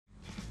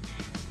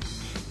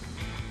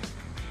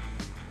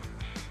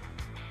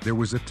There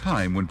was a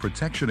time when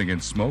protection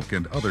against smoke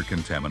and other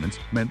contaminants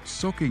meant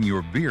soaking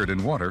your beard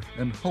in water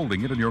and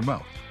holding it in your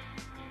mouth.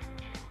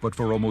 But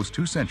for almost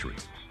 2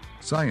 centuries,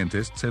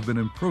 scientists have been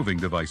improving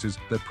devices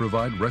that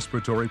provide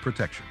respiratory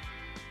protection.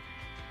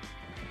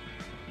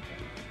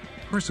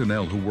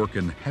 Personnel who work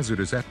in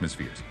hazardous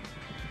atmospheres,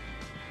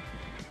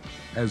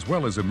 as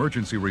well as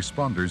emergency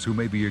responders who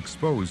may be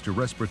exposed to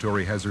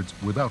respiratory hazards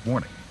without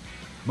warning,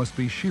 must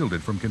be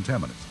shielded from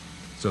contaminants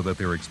so that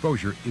their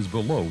exposure is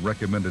below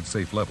recommended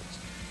safe levels.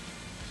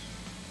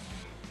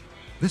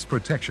 This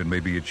protection may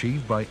be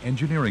achieved by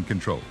engineering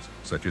controls,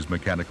 such as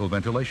mechanical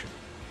ventilation,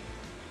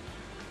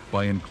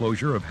 by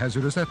enclosure of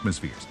hazardous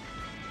atmospheres,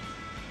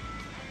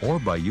 or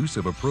by use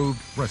of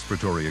approved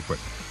respiratory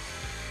equipment.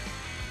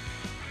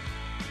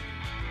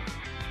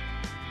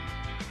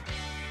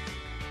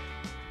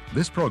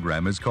 This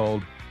program is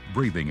called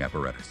Breathing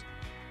Apparatus.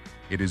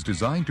 It is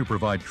designed to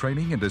provide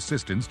training and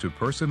assistance to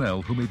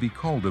personnel who may be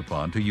called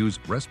upon to use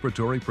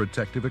respiratory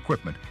protective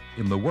equipment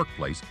in the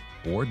workplace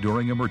or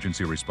during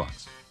emergency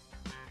response.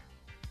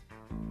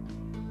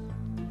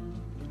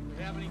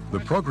 The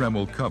program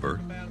will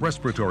cover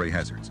respiratory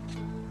hazards,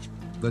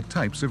 the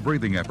types of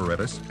breathing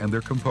apparatus and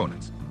their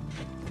components,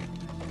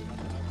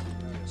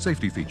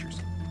 safety features,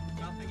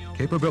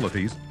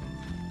 capabilities,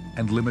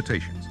 and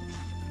limitations,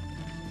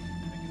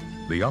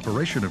 the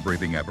operation of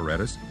breathing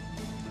apparatus,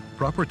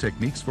 proper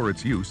techniques for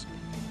its use,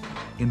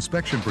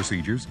 inspection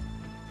procedures,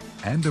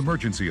 and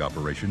emergency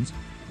operations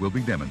will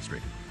be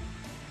demonstrated.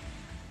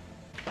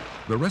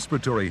 The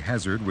respiratory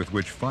hazard with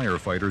which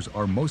firefighters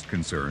are most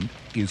concerned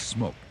is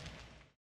smoke.